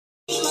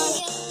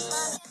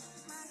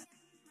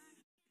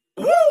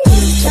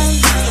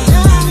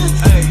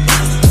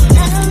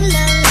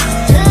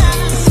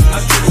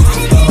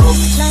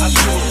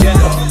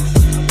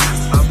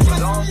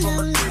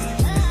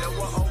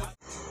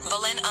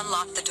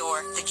Unlocked the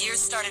door, the gears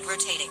started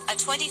rotating. A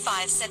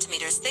 25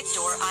 centimeters thick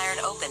door iron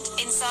opened.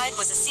 Inside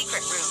was a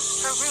secret room.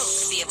 Her room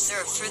could be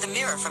observed through the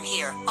mirror from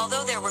here.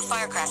 Although there were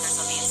firecrackers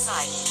on the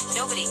inside,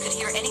 nobody could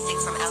hear anything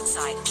from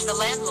outside. The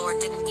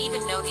landlord didn't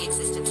even know the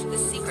existence of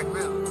this secret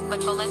room, but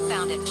Boleyn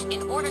found it.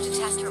 In order to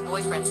test her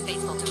boyfriend's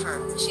faithful to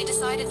her, she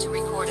decided to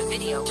record a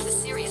video with a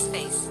serious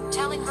face,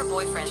 telling her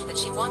boyfriend that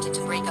she wanted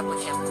to break up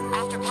with him.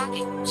 After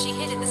packing, she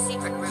hid in the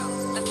secret room.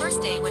 The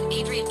first day when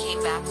Adrian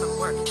came back from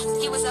work,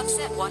 he was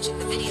upset watching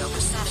the video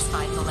which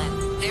satisfied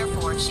Boleyn.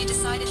 Therefore, she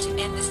decided to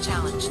end this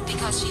challenge.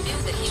 Because she knew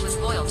that he was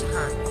loyal to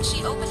her,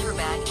 she opened her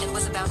bag and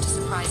was about to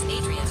surprise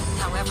Adrian.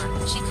 However,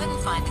 she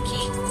couldn't find the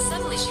key.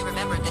 Suddenly she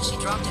remembered that she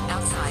dropped it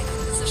outside,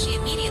 so she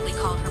immediately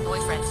called her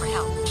boyfriend for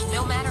help.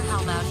 No matter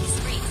how loud he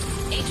screamed,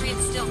 Adrian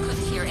still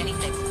couldn't hear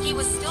anything. He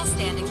was still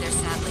standing there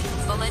sadly.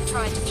 Boleyn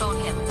tried to phone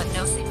him, but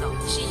no signal.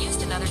 She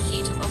used another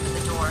key to open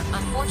the door.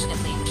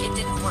 Unfortunately, it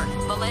didn't work.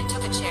 Boleyn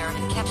took a chair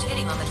and kept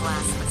hitting on the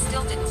glass, but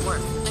still didn't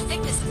work. The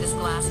thickness of this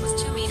glass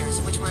was 2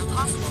 meters, which were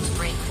impossible to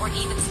break or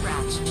even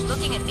scratch.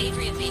 Looking at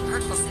Adrian being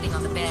hurtful sitting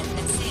on the bed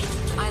and saying,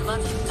 "I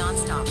love you,"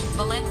 non-stop,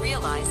 Boleyn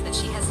realized that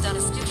she has done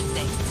a stupid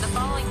thing. The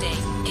following day,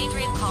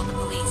 Adrian called the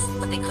police,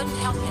 but they couldn't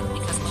help him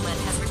because Boleyn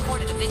has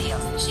recorded a video.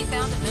 She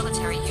found a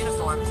military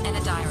uniform and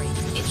a diary.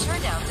 It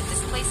turned out that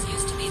this place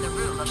used to be the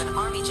room of an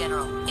army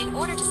general. In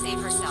order to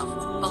save herself,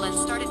 Boleyn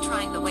started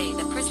trying the way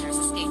that prisoners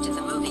escaped in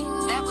the movie.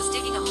 That was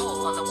digging a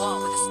hole on the wall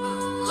with a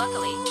spoon.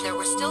 Luckily, there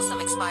were still some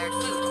expired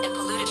food and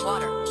polluted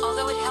water.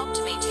 Although it helped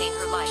to maintain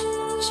her life,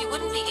 she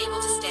wouldn't be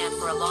able to stand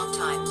for a long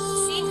time.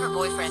 Seeing her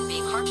boyfriend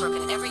being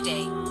heartbroken every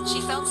day,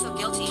 she felt so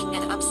guilty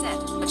and upset,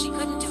 but she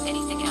couldn't do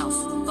anything else.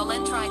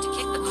 Boleyn tried to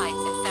kick the pipe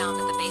and found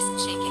that the basin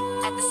shaking.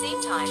 At the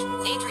same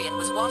time, Adrian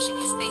was washing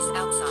his face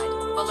outside.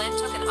 Boleyn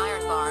took an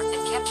iron bar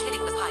and kept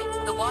hitting the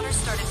pipe. The water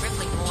started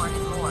rippling more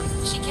and more.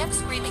 She kept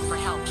screaming for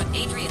help, but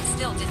Adrian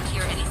still didn't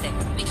hear anything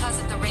because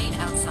of the rain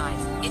outside.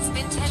 It's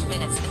been 10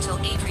 minutes until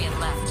Adrian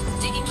left.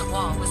 Digging the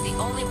wall was the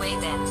only way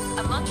then.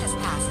 A month has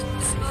passed.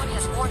 The spoon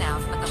has worn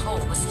out, but the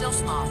hole was still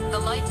small. The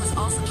light was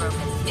also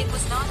broken. It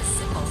was not as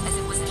simple as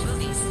it was in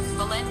movies.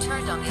 Boleyn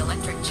turned on the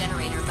electric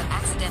generator but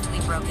accidentally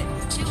broke it.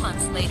 2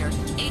 months later,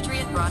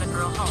 Adrian brought a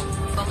girl home.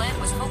 Boleyn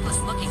was hopeless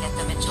looking at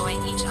them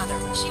enjoying each other.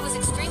 She was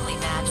extremely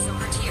mad, so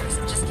her tears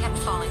just kept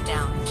falling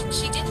down.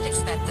 She didn't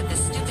expect that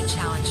this stupid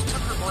challenge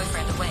took her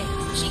boyfriend away.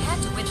 She had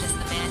to witness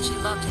the man she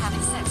loved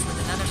having sex with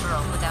another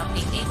girl without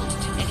being able to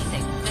do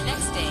anything. The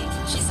next day,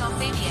 she saw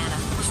Fabiana,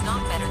 who was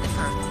not better than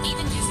her,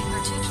 even using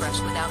her toothbrush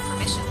without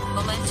permission.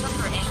 Boleyn took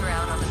her anger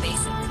out on the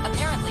basin.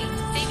 Apparently,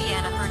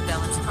 Fabiana heard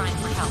Boleyn's crying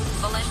for help.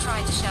 Boleyn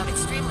tried to shout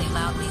extremely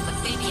loudly, but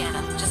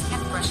Fabiana just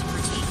kept brushing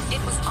her teeth.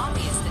 It was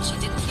obvious that she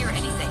didn't hear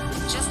anything.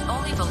 Just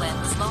only Boleyn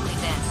was lonely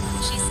then.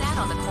 She sat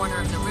on the corner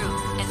of the room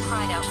and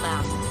cried out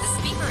loud. The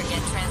speaker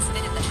again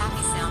transmitted the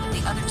happy sound of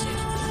the other two.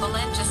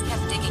 Boleyn just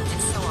kept digging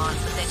and so on,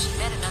 but then she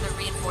met another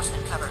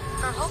reinforcement cover.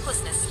 Her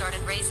hopelessness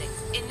started raising.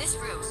 In this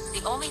room,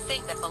 the only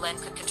thing that Boleyn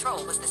could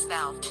control was this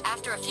valve.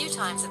 After a few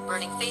times of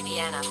burning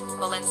Fabiana,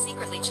 Boleyn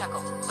secretly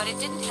chuckled, but it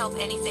didn't help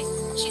anything.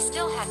 She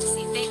still had to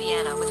see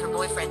Fabiana with her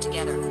boyfriend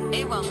together.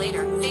 A while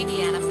later,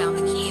 Fabiana found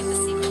the key of the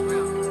secret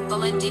room.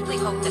 Boleyn deeply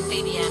hoped that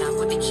Fabiana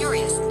would be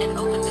curious and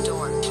open the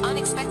door.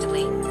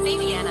 Unexpectedly,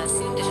 Fabiana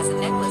assumed it as a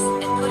necklace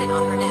and put it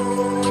on her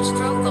neck, which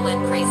drove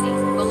Boleyn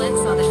crazy.